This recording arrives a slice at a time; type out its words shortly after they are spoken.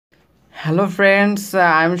Hello friends,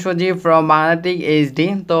 I am Sajib from বাংলাটিক HD.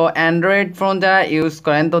 তো Android phone যারা use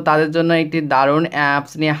করেন তো তাদের জন্য একটি দারুণ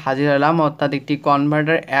অ্যাপস নিয়ে হাজির হলাম, অর্থাৎ একটি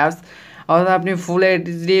কনভার্টার অ্যাপস। অর্থাৎ আপনি ফুল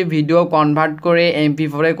এইচডি ভিডিও কনভার্ট করে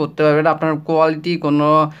MP4-এ করতে পারবেন। আপনার কোয়ালিটি কোনো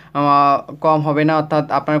কম হবে না, অর্থাৎ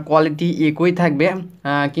আপনার কোয়ালিটি একই থাকবে,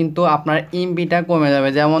 কিন্তু আপনার এমবিটা কমে যাবে।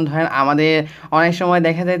 যেমন ধরেন আমাদের অনেক সময়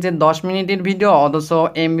দেখা যায় যে 10 মিনিটের ভিডিও অথচ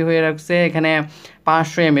এমবি হয়ে রাখছে এখানে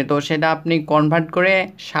 500 MB, তো সেটা আপনি কনভার্ট করে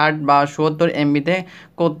 60 বা 70 MB-তে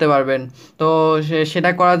করতে পারবেন। তো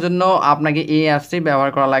সেটা করার জন্য আপনাকে এই অ্যাপসটি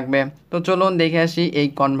ব্যবহার করা লাগবে। তো চলুন দেখে আসি এই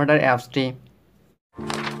কনভার্টার অ্যাপসটি।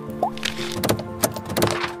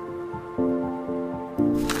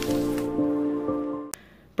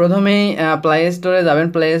 প্রথমেই প্লে স্টোরে যাবেন।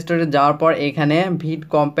 প্লে স্টোরে যাওয়ার পর এখানে ভিড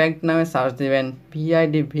কম্প্যাক্ট নামে সার্চ দিবেন।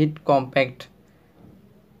 ভিড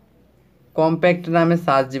কম্প্যাক্ট নামে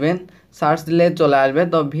সার্চ দিবেন। সার্চ দিলে চলে আসবে।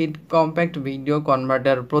 তো ভিড কম্প্যাক্ট ভিডিও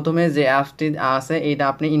কনভার্টার প্রথমে যে অ্যাপসটি আছে এটা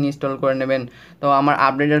আপনি ইনস্টল করে নেবেন। তো আমার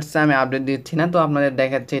আপডেট আসছে, আমি আপডেট দিচ্ছি না, তো আপনাদের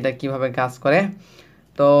দেখাচ্ছি এটা কিভাবে কাজ করে।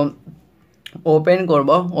 তো ওপেন করব।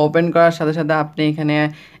 ওপেন করার সাথে সাথে আপনি এখানে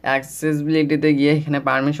অ্যাক্সেসিবিলিটিতে গিয়ে এখানে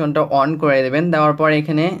পারমিশনটা অন করে দেবেন। দেওয়ার পর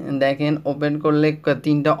এখানে দেখেন ওপেন করলে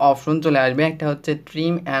তিনটা অপশন চলে আসবে। একটা হচ্ছে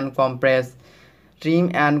ট্রিম অ্যান্ড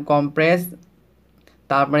কম্প্রেস,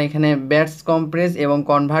 তারপর এখানে ব্যাটস কম্প্রেস এবং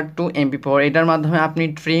কনভার্ট টু MP4। এটার মাধ্যমে আপনি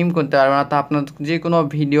ট্রিম করতে পারবেন, অর্থাৎ আপনার যে কোনো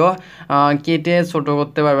ভিডিও কেটে ছোট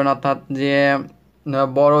করতে পারবেন। অর্থাৎ যে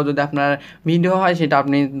বড় যদি আপনার ভিডিও হয় সেটা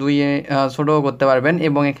আপনি ছোটো করতে পারবেন।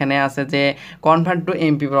 এবং এখানে আছে যে কনভার্ট টু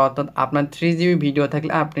MP4, অর্থাৎ আপনার 3GB ভিডিও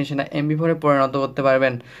থাকলে আপনি সেটা MP4-এ পরিণত করতে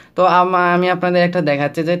পারবেন। তো আমি আপনাদের একটা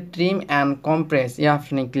দেখাচ্ছি যে ট্রিম অ্যান্ড কম্প্রেস এই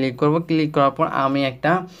অপশানে ক্লিক করব। ক্লিক করার পর আমি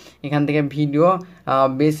একটা এখান থেকে ভিডিও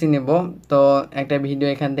বেছে নেব। তো একটা ভিডিও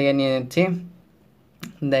এখান থেকে নিয়ে নিচ্ছি।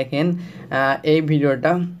 দেখেন এই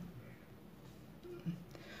ভিডিওটা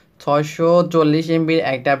 640 MB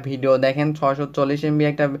একটা ভিডিও। দেখেন 640 MB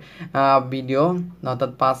একটা ভিডিও,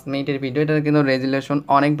 অর্থাৎ 5 মিনিটের ভিডিও। এটার কিন্তু রেজুলেশন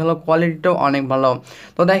অনেক ভালো, কোয়ালিটিটাও অনেক ভালো।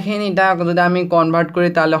 তো দেখেন এটা যদি আমি কনভার্ট করি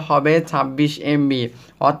তাহলে হবে 26 MB,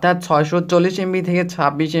 অর্থাৎ 640 MB থেকে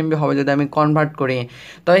 26 MB হবে যদি আমি কনভার্ট করি।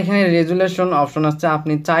 তো এখানে রেজুলেশন অপশন আছে,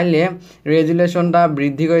 আপনি চাইলে রেজুলেশনটা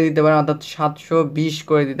বৃদ্ধি করে দিতে পারেন, অর্থাৎ 720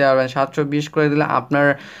 করে দিতে পারবেন। 720 করে দিলে আপনার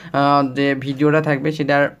যে ভিডিওটা থাকবে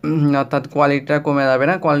সেটার অর্থাৎ কোয়ালিটিটা কমে যাবে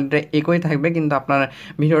না, কোয়ালিটিটা একই থাকবে, কিন্তু আপনার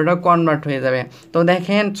ভিডিওটা কনভার্ট হয়ে যাবে। তো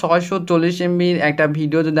দেখেন 640 MB একটা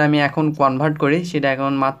ভিডিও যদি আমি এখন কনভার্ট করি সেটা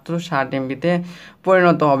এখন মাত্র 60 MB-তে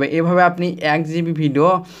পরিণত হবে। এভাবে আপনি 1GB ভিডিও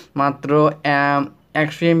মাত্র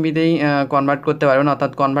 100 MB-তেই কনভার্ট করতে পারবেন,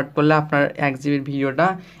 অর্থাৎ কনভার্ট করলে আপনার 1GB ভিডিওটা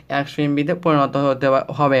 100 MB-তে পরিণত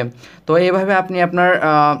হবে। তো এইভাবে আপনি আপনার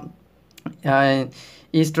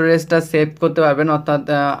স্টোরেজটা সেভ করতে পারবেন, অর্থাৎ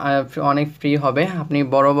অনেক ফ্রি হবে। আপনি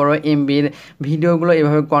বড় বড় এমবির ভিডিওগুলো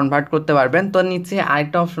এভাবে কনভার্ট করতে পারবেন। তো নিচে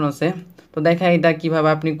আরেকটা অপশন আছে, তো দেখা এটা কিভাবে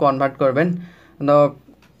আপনি কনভার্ট করবেন। তো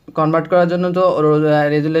কনভার্ট করার জন্য তো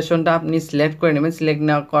রেজুলেশনটা আপনি সিলেক্ট করে নেবেন। সিলেক্ট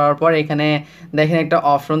না করার পর এখানে দেখেন একটা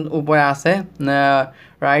অপশন উপরে আছে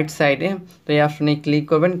রাইট সাইডে। তো এই অপশনে ক্লিক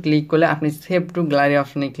করবেন। ক্লিক করলে আপনি সেভ টু গ্যালারি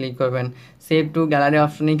অপশনে ক্লিক করবেন। সেভ টু গ্যালারি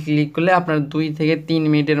অপশনে ক্লিক করলে আপনার 2 থেকে 3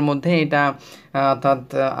 মিনিটের মধ্যে এটা অর্থাৎ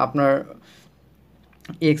আপনার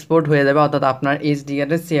এক্সপোর্ট হয়ে যাবে, অর্থাৎ আপনার এইচডি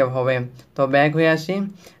কার্ডে সেভ হবে। তো ব্যাক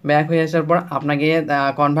হয়ে আসার পর আপনাকে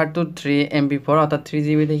কনভার্ট টু 3MP4, অর্থাৎ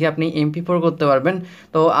 3GB থেকে আপনি MP4 করতে পারবেন।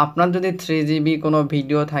 তো আপনার যদি 3GB কোনো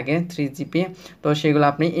ভিডিও থাকে 3GB, তো সেগুলো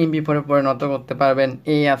আপনি MP4-এ পরিণত করতে পারবেন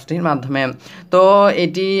এই অ্যাপসটির মাধ্যমে। তো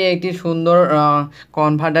এটি একটি সুন্দর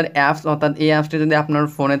কনভার্টার অ্যাপস, অর্থাৎ এই অ্যাপসটি যদি আপনার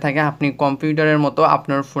ফোনে থাকে আপনি কম্পিউটারের মতো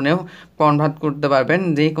আপনার ফোনেও কনভার্ট করতে পারবেন।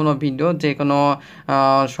 যে কোনো ভিডিও যে কোনো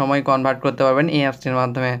সময় কনভার্ট করতে পারবেন এই অ্যাপসটির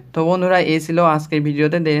মাধ্যমে। তো বন্ধুরা এই ছিল আজকের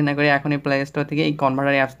ভিডিওতে। দেরি না করে এখনই প্লে স্টোর থেকে এই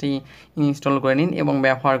কনভার্টার অ্যাপসটি ইনস্টল করে নিন এবং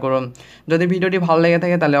ব্যবহার করুন। যদি ভিডিওটি ভালো লেগে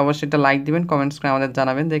থাকে তাহলে অবশ্যই একটা লাইক দিবেন, কমেন্টস করে আমাদের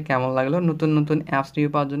জানাবেন যে কেমন লাগলো। নতুন নতুন অ্যাপস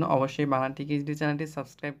রিভিউ পাওয়ার জন্য অবশ্যই বাংলাটিক এইচডি চ্যানেলটি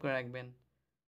সাবস্ক্রাইব করে রাখবেন।